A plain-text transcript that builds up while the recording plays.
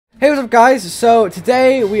Hey, what's up guys? So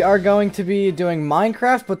today we are going to be doing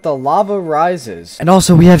Minecraft, but the lava rises. And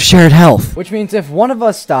also we have shared health, which means if one of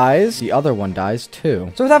us dies, the other one dies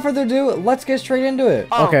too. So without further ado, let's get straight into it.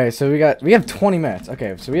 Oh. Okay, so we have 20 minutes.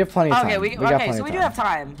 Okay, so we have plenty of time. Okay, we do have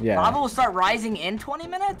time. Yeah. Lava will start rising in 20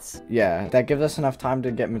 minutes? Yeah, that gives us enough time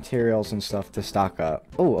to get materials and stuff to stock up.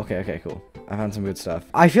 Oh, okay, cool. I found some good stuff.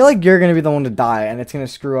 I feel like you're gonna be the one to die, and it's gonna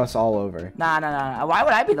screw us all over. Nah. Why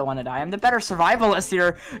would I be the one to die? I'm the better survivalist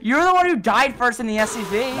here. You're the one who died first in the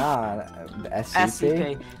SCP. Nah, the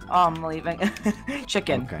SCP? Oh, I'm leaving.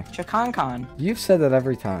 Chicken. Okay. Chicken-con. You've said that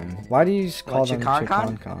every time. Why do you call them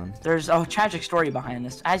Chicken-con? Chicken-con? There's a tragic story behind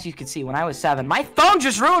this. As you can see, when I was 7, my phone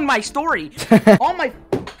just ruined my story. Oh my...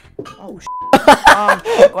 Oh,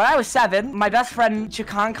 when I was 7, my best friend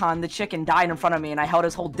Chicken-con, the chicken, died in front of me, and I held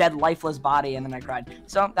his whole dead, lifeless body, and then I cried.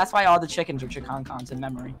 So that's why all the chickens are Chicken-cons in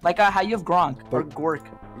memory. Like how you have Gronk or Gork.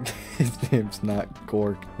 His name's not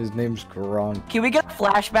Gork. His name's Gronk. Can we get a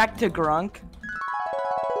flashback to Gronk?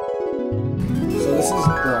 So this is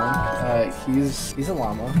Gronk. He's a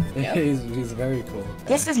llama. Yep. He's very cool.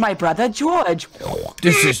 This is my brother George.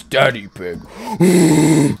 This is Daddy Pig.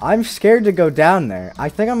 I'm scared to go down there. I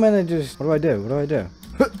think I'm gonna just. What do I do?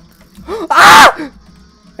 Ah!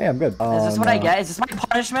 Hey, I'm good. Is this what I get? Is this my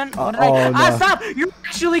punishment? What did no. Ah, stop! You're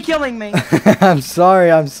actually killing me. I'm sorry.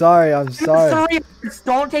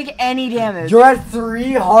 Don't take any damage. You're at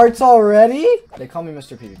 3 hearts already? They call me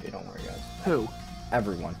Mr. PvP. Don't worry, guys. Who?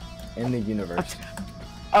 Everyone in the universe.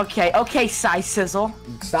 Okay, Cy Sizzle.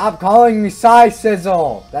 Stop calling me Cy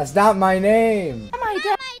Sizzle. That's not my name. Am I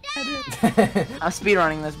dead? I'm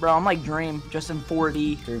speedrunning this, bro. I'm like Dream, just in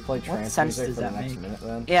 4D. Should we play trance music for the next minute,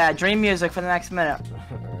 then? Yeah, Dream music for the next minute.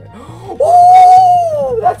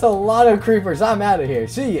 Ooh, that's a lot of creepers. I'm out of here.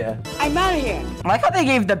 See ya. I'm out of here. I like how they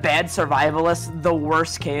gave the bad survivalist the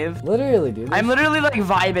worst cave. Literally, dude. I'm literally like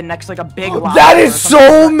vibing next to like a big lava. That is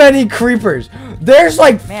so many creepers. There's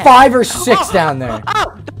like 5 or 6 down there.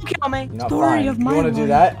 Oh, don't kill me. You know, Story fine. of my You want to do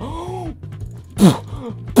that?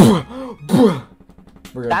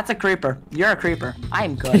 That's a creeper. You're a creeper. I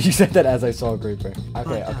am good. You said that as I saw a creeper.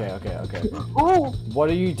 Okay. Ooh. What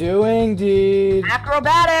are you doing, dude?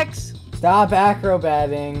 Acrobatics. Stop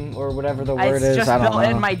acrobating, or whatever the word is. It's I just don't built know.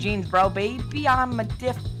 in my genes, bro. Baby, I'm a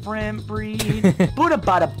different breed. Buddha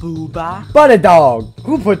bada booba. Butter dog.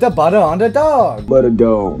 Who put the butter on the dog? Butter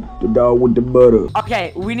dog. The dog with the butter.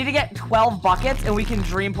 Okay, we need to get 12 buckets, and we can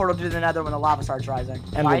dream portal to the nether when the lava starts rising.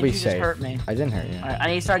 And Why we'll be did you safe. just hurt me? I didn't hurt you. Alright, I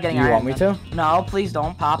need to start getting iron. You want me to? No, please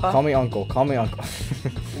don't, Papa. Call me uncle. Call me uncle.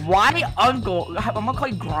 Why uncle? I'm gonna call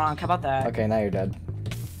you Gronk. How about that? Okay, now you're dead.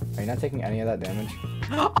 Are you not taking any of that damage?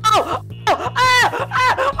 Oh!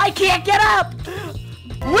 I can't get up!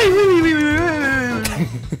 Wait.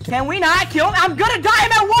 Can we not kill him? I'm gonna die.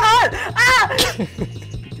 I'm at 1 heart! Ah!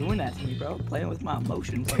 You're doing that to me, bro. Playing with my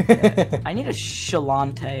emotions like that. I need a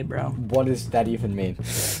Shalante, bro. What does that even mean?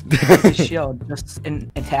 Shield, just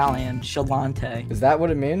in Italian. Shalante. Is that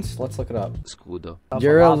what it means? Let's look it up. Scudo.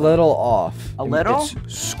 You're a little off. A little? It's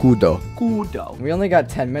scudo. Scudo. We only got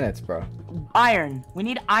 10 minutes, bro. Iron. We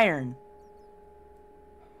need iron.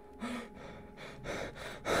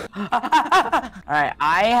 Alright,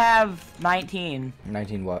 I have 19.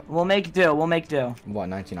 19 what? We'll make do. What,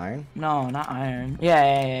 19 iron? No, not iron.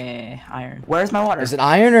 Yeah, iron. Where's my water? Is it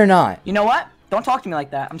iron or not? You know what? Don't talk to me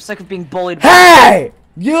like that. I'm sick of being bullied. Hey!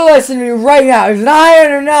 You listen to me right now. Is it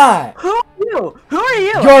iron or not? Who are you? Who are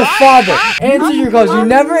you? Your father. Answer your calls. You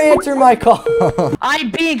never answer my call.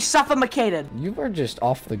 I'm being suffocated. You are just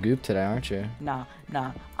off the goop today, aren't you? Nah.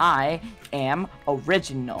 I am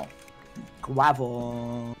original.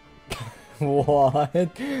 Gravel. What?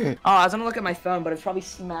 Oh, I was gonna look at my phone, but it's probably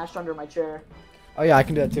smashed under my chair. Oh yeah, I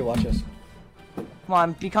can do that too. Watch this. Come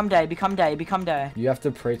on, become day. You have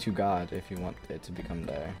to pray to God if you want it to become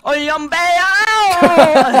day. Oh,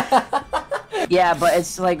 yeah, but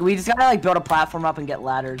it's like we just gotta like build a platform up and get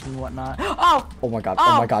ladders and whatnot. Oh my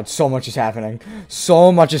god, so much is happening.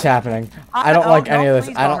 I don't like any of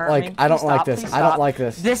this. I don't like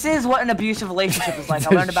this. This is what an abusive relationship is like.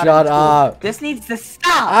 I learned about it. Shut up. This needs to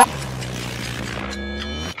stop.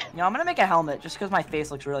 You know, I'm gonna make a helmet just because my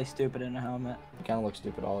face looks really stupid in a helmet. You kind of look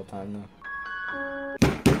stupid all the time though.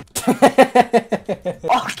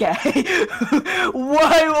 Okay.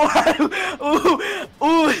 What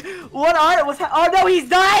art was oh no, he's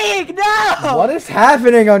dying! No! What is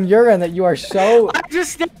happening on your end that you are so... I'm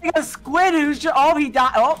just staring at a squid who's just... Oh, he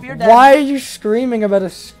died. Oh, you're dead. Why are you screaming about a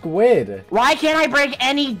squid? Why can't I break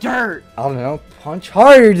any dirt? I don't know. Punch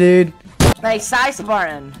harder, dude. Hey,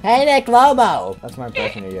 Cyspartan. Hey, Nick Lobo. That's my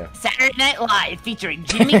impression of you. Saturday Night Live featuring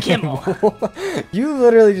Jimmy Kimmel. You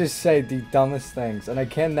literally just say the dumbest things, and I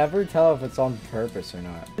can never tell if it's on purpose or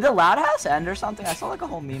not. Did the Loud House end or something? I saw like a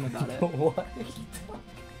whole meme about it. What?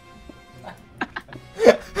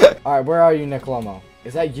 Alright, where are you, Nick Lomo?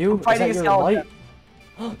 Is that you? Is fighting that a your skeleton.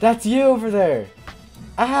 light? That's you over there.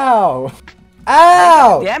 Ow!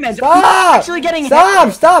 Ow! Damn it! Stop! Actually getting Stop!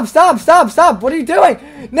 hit. Stop! What are you doing?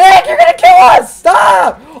 Nick, you're gonna kill us!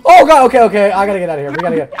 Stop! Oh god, okay, I gotta get out of here. We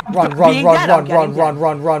gotta get run.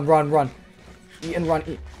 Eat and run,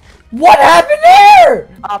 eat. What happened there?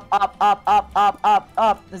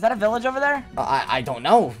 Up. Is that a village over there? I don't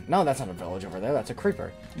know. No, that's not a village over there. That's a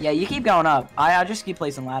creeper. Yeah, you keep going up. I'll just keep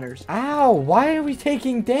placing ladders. Ow, why are we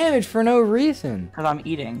taking damage for no reason? Because I'm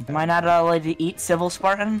eating. Am I not allowed to eat Civil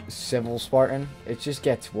Spartan? Civil Spartan? It just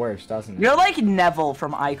gets worse, doesn't it? You're like Neville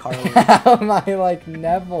from iCarly. How am I like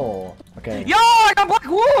Neville? Okay. Yo, I got black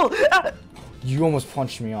wool! You almost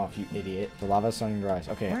punched me off, you idiot. The lava's starting to rise.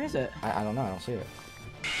 Okay. Where is it? I don't know. I don't see it.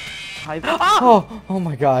 Ah! Oh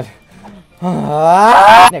my god.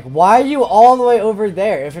 Nick, why are you all the way over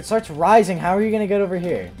there? If it starts rising, how are you gonna get over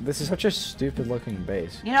here? This is such a stupid looking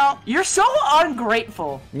base. You know, you're so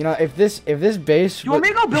ungrateful. You know, if this base You want me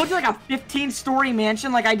to go build you like a 15-story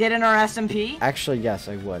mansion like I did in our SMP? Actually, yes,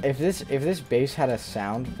 I would. If this base had a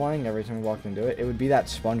sound playing every time we walked into it, it would be that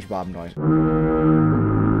SpongeBob noise.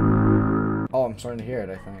 Oh, I'm starting to hear it,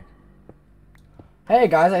 I think. Hey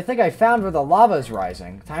guys, I think I found where the lava is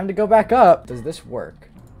rising. Time to go back up. Does this work?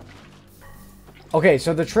 Okay,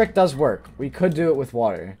 so the trick does work. We could do it with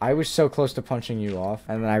water. I was so close to punching you off,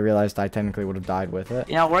 and then I realized I technically would have died with it.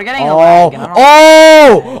 You know, we're getting a lag.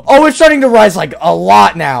 Oh, it's starting to rise like a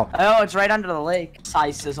lot now. Oh, it's right under the lake.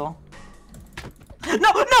 Size sizzle.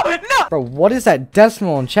 No! Bro, what is that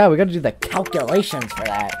decimal in chat? We gotta do the calculations for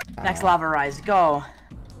that. Next lava rise, go.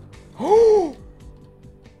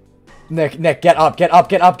 Nick, get up.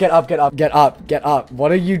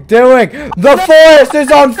 What are you doing? The forest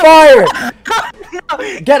is on fire!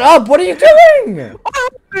 Get up, what are you doing?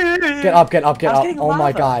 Get up. Oh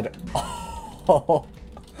my god. Oh,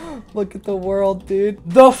 look at the world, dude.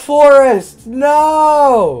 The forest,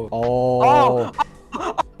 no! Oh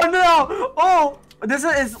no! Oh!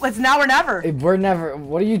 It's now or never. We're never,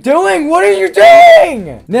 what are you doing?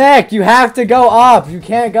 Nick, you have to go up. You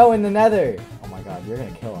can't go in the nether. Oh my god, you're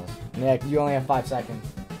gonna kill us. Nick, you only have 5 seconds.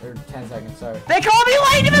 Or 10 seconds, sorry. They call me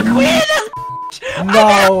Lady McQueen in this.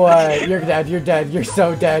 No way. You're dead. You're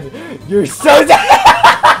so dead. You're so dead.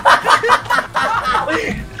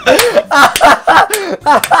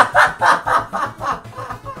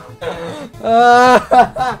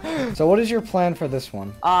 So what is your plan for this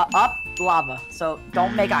one? Up lava. So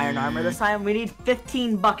don't make iron armor this time. We need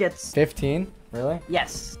 15 buckets. 15? Really?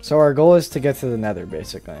 Yes. So our goal is to get to the nether,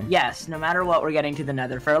 basically. Yes, no matter what, we're getting to the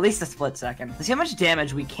nether for at least a split second. Let's see how much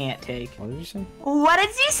damage we can't take. What did you say? What did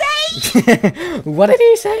he say? What did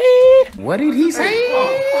he say? What did he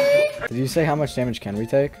say? Did you say how much damage can we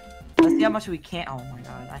take? Let's see how much we can't. Oh my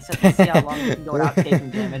god. I said let's see how long we can go without taking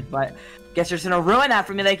damage, but guess you're just gonna ruin that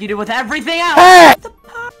for me like you do with everything else. Hey! The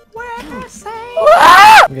part where I say...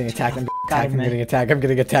 I'm getting attacked. I'm getting attacked.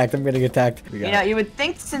 You know, you would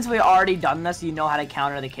think since we already done this, you know how to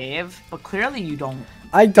counter the cave, but clearly you don't.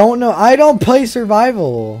 I don't know. I don't play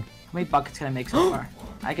survival. How many buckets can I make so far?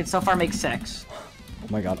 I can so far make 6. Oh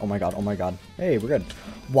my god. Hey, we're good.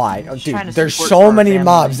 Why? Oh, dude, trying to there's support so our many family.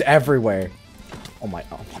 mobs everywhere. Oh,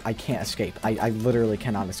 I can't escape. I literally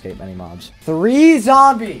cannot escape any mobs. 3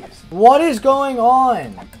 zombies! What is going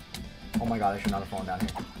on? Oh my god, I should not have fallen down here.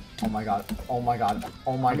 Oh my god.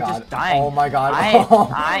 I'm just dying. Oh my god.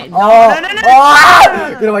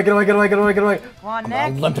 No. Get away. Come on, I'm Nick.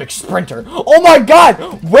 an Olympic sprinter. Oh my god!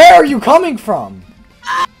 Where are you coming from?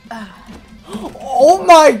 Oh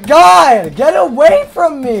my god! Get away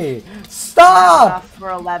from me! Stop! Enough for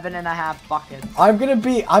 11.5 buckets. I'm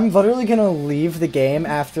literally gonna leave the game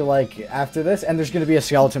after this, and there's gonna be a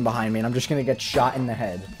skeleton behind me, and I'm just gonna get shot in the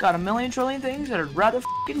head. Got a million trillion things that I'd rather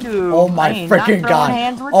f***ing do. Oh my I ain't not freaking throwing god.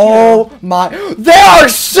 hands with Oh my. There are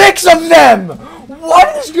 6 of them!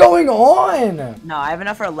 What is going on? No, I have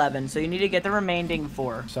enough for 11, so you need to get the remaining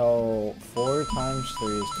 4. So, 4 times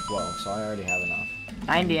 3 is 12, so I already have enough.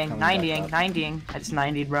 90ing. I just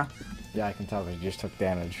 90'd, bro. Yeah, I can tell because you just took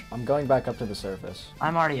damage. I'm going back up to the surface.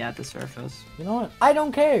 I'm already at the surface. You know what? I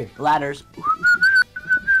don't care. Ladders.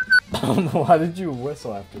 I don't know. Why did you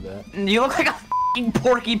whistle after that? You look like a f***ing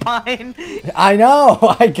porcupine. I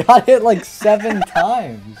know. I got it like 7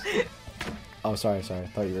 times. Oh, sorry. I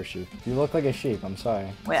thought you were a sheep. You look like a sheep. I'm sorry.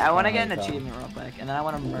 Wait, I want to get an achievement real quick, and then I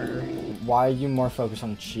want to murder. Why are you more focused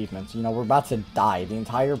on achievements? You know, we're about to die. The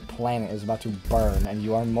entire planet is about to burn, and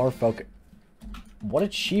you are more focused. What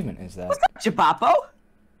achievement is that? Chapapo?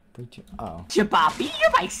 Oh. Chapapi,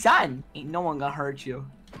 you're my son. Ain't no one gonna hurt you.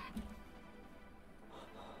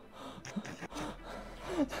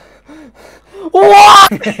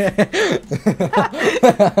 What?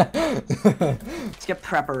 Let's get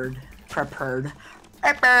prepared. Prepared.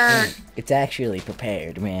 It's actually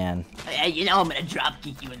prepared, man. You know I'm gonna drop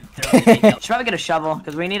kick you in the throat. Should probably get a shovel,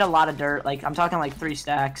 because we need a lot of dirt. Like, I'm talking like 3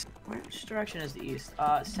 stacks. Which direction is the east?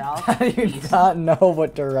 South? How do you east. not know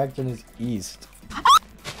what direction is east?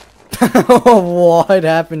 What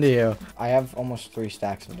happened to you? I have almost 3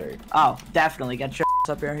 stacks of dirt. Oh, definitely. Get your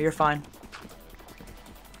up here. You're fine.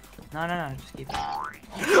 No, just keep it.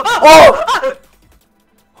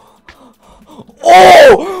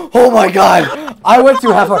 Oh! Oh my god! I went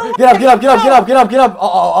too half far. Get up!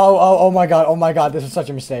 Oh my god, this is such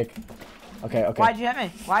a mistake. Okay. Why'd you hit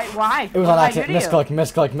me? Why? It was on accident.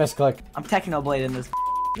 Misclick. I'm technoblading this.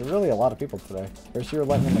 You're really a lot of people today. First you were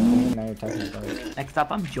Lightning McQueen, now you're technoblade. Next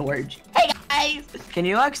up, I'm George. Hey guys! Can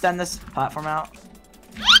you extend this platform out?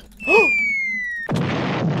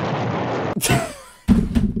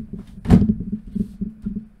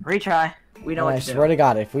 Retry. We know what to do. I swear to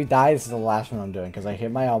God, if we die, this is the last one I'm doing because I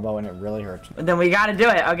hit my elbow and it really hurts. Then we gotta do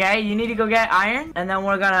it, okay? You need to go get iron, and then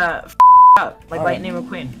we're gonna up like Lightning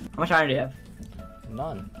McQueen. How much iron do you have?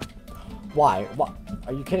 None. Why? What?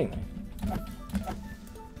 Are you kidding me?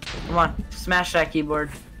 Come on, smash that keyboard.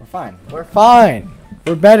 We're fine. We're fine.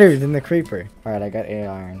 We're better than the creeper. All right, I got 8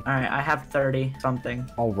 iron. All right, I have 30 something.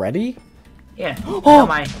 Already? Yeah. Oh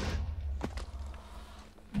my.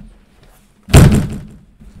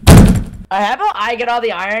 How about I get all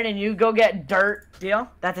the iron and you go get dirt? Deal?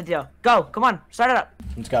 That's a deal. Go, come on, start it up.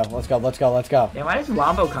 Let's go. Yeah, why does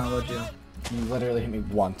Wombo combo you? You literally hit me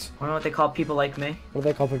once. I don't know what they call people like me. What do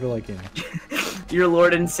they call people like you? Your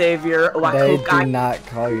Lord and Savior. They do not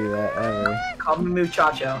call you that ever. Call me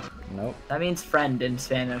muchacho. Nope. That means friend in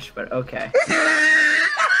Spanish, but okay.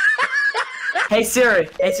 Hey Siri.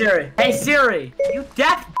 You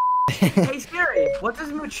deaf. Hey Siri. What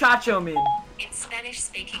does muchacho mean? In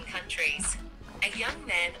Spanish-speaking countries, a young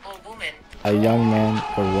man or woman. A young man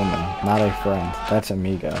or woman, not a friend. That's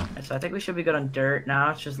amigo. So I think we should be good on dirt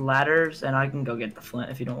now. It's just ladders, and I can go get the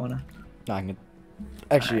flint if you don't want to. No, I can.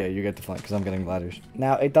 Actually, yeah, you get the flint because I'm getting ladders.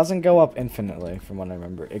 Now, it doesn't go up infinitely, from what I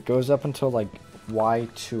remember. It goes up until like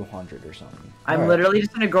Y200 or something. I'm literally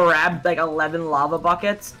just gonna grab like 11 lava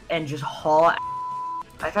buckets and just haul.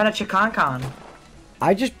 I found a Chikankan.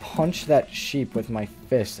 I just punched that sheep with my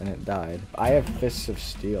fist and it died. I have fists of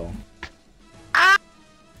steel. Ah!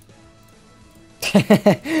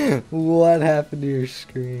 What happened to your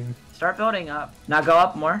screen? Start building up. Now go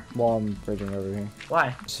up more. Well, I'm bridging over here.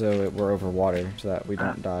 Why? So we're over water so that we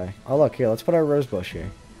don't die. Oh look, here, let's put our rose bush here.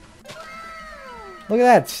 Look at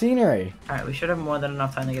that scenery. Alright, we should have more than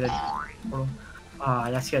enough time to get a portal.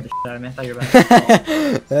 Oh, that scared the shit out of me. I thought you were about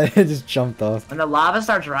to It just jumped off. When the lava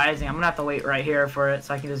starts rising, I'm gonna have to wait right here for it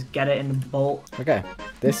so I can just get it in the bolt. Okay,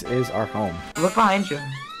 this is our home. Look behind you.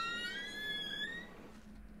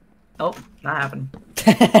 Nope, not happening.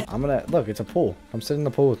 I'm gonna look, it's a pool. Come sit in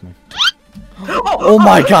the pool with me. Oh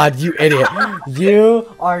my god, you idiot.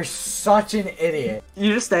 You are such an idiot.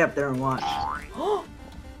 You just stay up there and watch. Oh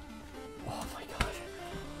my god.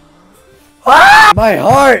 Ah! My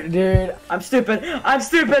heart, dude. I'm stupid. I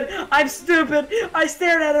stared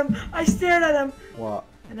at him. What?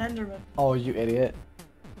 An Enderman. Oh, you idiot.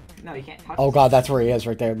 No, you can't touch Oh god, that's where he is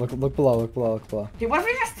right there. Look below. Dude, what if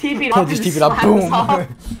we just TP'd up? Just TP it up, boom.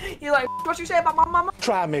 You're like, what you say about my mama?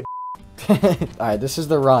 Try me. Alright, this is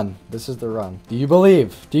the run. Do you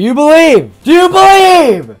believe?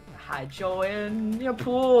 Hydro in your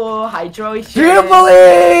pool. Hydro is Do you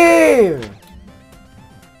believe?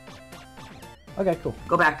 Okay, cool.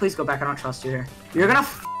 Go back, please go back. I don't trust you here. You're gonna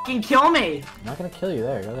fucking kill me. I'm not gonna kill you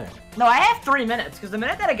there. Go there. No, I have 3 minutes, because the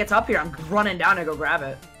minute that it gets up here, I'm running down to go grab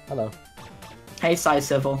it. Hello. Hey, Size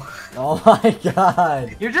Civil. Oh my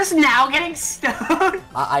god. You're just now getting stoned.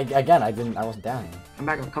 I wasn't down here.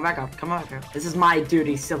 Come back up. This is my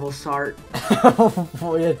duty, Civil Sart.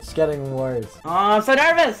 Boy, it's getting worse. Oh, I'm so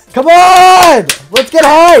nervous. Come on! Let's get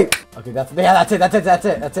hype! Okay, that's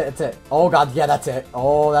it. Oh god, yeah, that's it.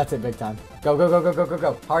 Oh, that's it big time. Go. Hurry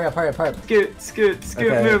up. Scoot,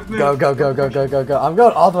 Okay. move. Go. I'm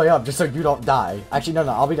going all the way up just so you don't die. Actually, no,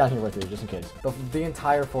 I'll be down here with you just in case. The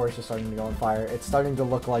entire forest is starting to go on fire. It's starting to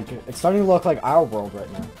look like our world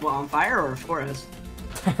right now. Well, on fire or forest?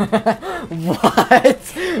 What?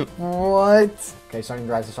 What? Okay, starting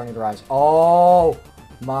to rise. It's starting to rise. Oh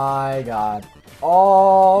my god.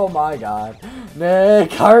 Oh my god.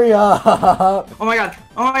 Nick, hurry up. Oh my god.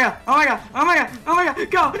 Oh my god. Oh my god. Oh my god. Oh my god.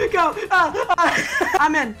 Go. Go.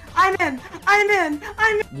 I'm in. I'm in. I'm in.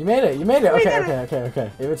 I'm in. You made it. You made it. We Okay, did okay, okay,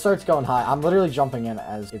 okay. If it starts going high, I'm literally jumping in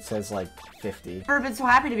as it says like 50. I've been so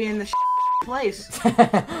happy to be in this place.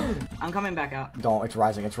 I'm coming back out. Don't. It's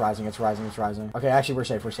rising. It's rising. It's rising. It's rising. Okay, actually, we're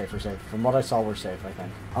safe. We're safe. We're safe. From what I saw, we're safe, I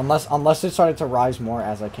think. Unless it started to rise more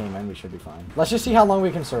as I came in, we should be fine. Let's just see how long we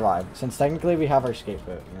can survive, since technically we have our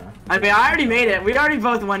scapegoat, you know? I mean, I already made it. We already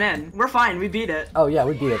both went in. We're fine. We beat it. Oh, yeah,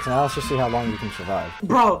 we beat it. So now let's just see how long we can survive.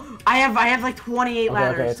 Bro, I have like 28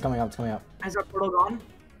 ladders. Okay, it's coming up. It's coming up. Is our portal gone?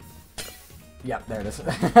 Yep, there it is.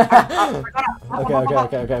 Okay,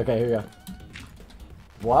 Okay, here we go.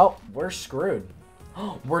 Well, we're screwed.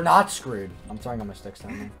 We're not screwed. I'm throwing all my sticks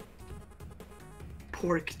down there.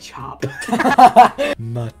 Pork chop.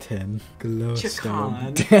 Mutton.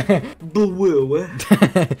 Chicken. Boo-woo.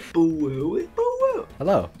 Boo-woo. Boo-woo.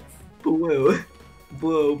 Hello. Boo-woo.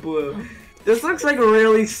 Boo-woo. This looks like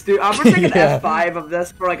really stupid. I'm gonna take an Yeah. F5 of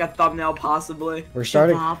this for like a thumbnail, possibly. We're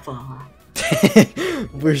starting.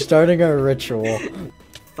 We're starting a ritual.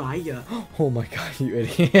 Fire. Oh my god, you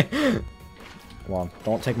idiot. Come on,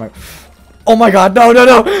 don't take my... Oh my god, no, no,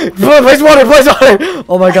 no! Place water, place water!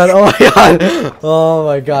 Oh my god, oh my god! Oh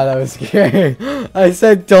my god, that was scary. I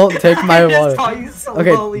said don't take my water.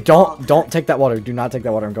 Okay, don't take that water. Do not take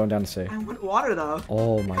that water. I'm going down to sea. I want water though.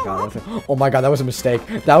 Oh my god, oh my god, that was a mistake.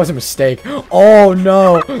 That was a mistake. Oh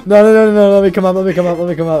no! No, no, no, no, let me come up, let me come up, let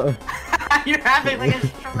me come up. You're having like a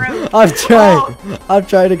stroke. I'm trying. Oh. I'm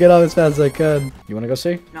trying to get up as fast as I can. You wanna go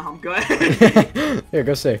see? No, I'm good. Here,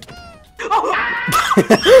 go see. Oh!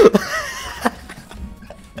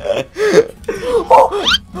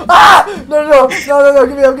 Ah! No, no, no, no, no,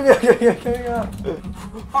 give me up, give me up, give me up, give me up.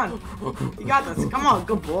 Come on. You got this. Come on,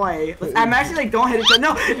 good boy. I'm actually like, don't hit it.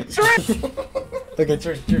 No, Trish! Okay,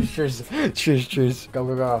 cheers. Go,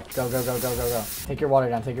 go, go. Go, go, go, go, go, go. Take your water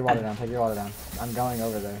down, take your water down, take your water down. I'm going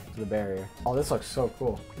over there to the barrier. Oh, this looks so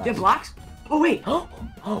cool. Nice. Do you have blocks? Oh, wait.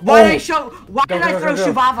 Why did I show? Why did I throw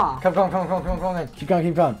Shivava? Come. Keep going,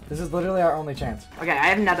 keep going. This is literally our only chance. Okay, I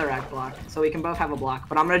have netherrack block, so we can both have a block.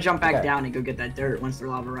 But I'm gonna jump back down and go get that dirt once the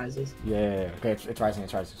lava rises. Yeah. Okay, it's rising,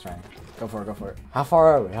 it's rising, it's rising. Go for it, go for it. How far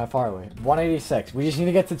are we? How far are we? 186. We just need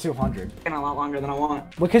to get to 200. Taking a lot longer than I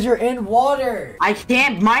want. Because you're in water. I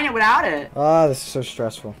can't mine it without it. Ah, this is so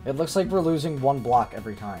stressful. It looks like we're losing one block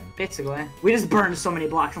every time. Basically, we just burned so many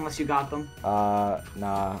blocks unless you got them. Nah.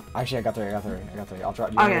 Actually, I got three. I'll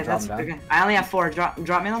drop. Okay, that's okay. I only have 4. Drop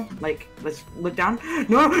me them. Like, let's look down.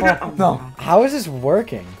 No. Oh, no. How is this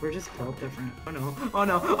working? We're just built different. Oh no. Oh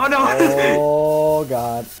no. Oh no. Oh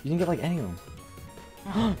god. You didn't get like any of them.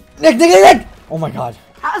 Nick! Oh my god.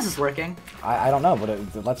 How is this working? I don't know,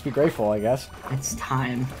 but let's be grateful, I guess. It's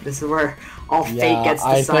time. This is where all fate gets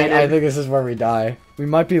decided. I think this is where we die. We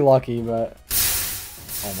might be lucky, but...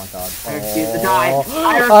 Oh my god. I refuse to die.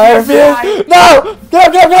 I refuse. No! Go!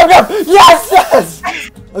 Yes!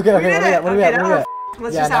 Okay, what do we at?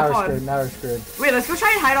 Let's just have fun. Now we're screwed. Wait, let's go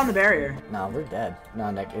try and hide on the barrier. No, we're dead. No,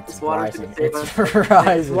 Nick, it's water's rising. gonna save It's us.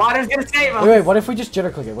 rising. Water's gonna save us. Wait, what if we just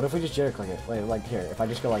jitter click it? Wait, like here, if I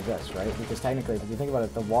just go like this, right? Because technically, if you think about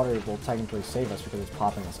it, the water will technically save us because it's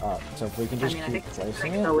popping us up. So if we can just keep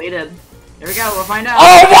placing it. Deleted. Here we go, we'll find out.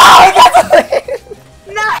 Oh no! I got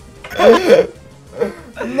No!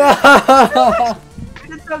 No!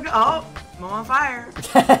 It's so good. Oh, I'm on fire.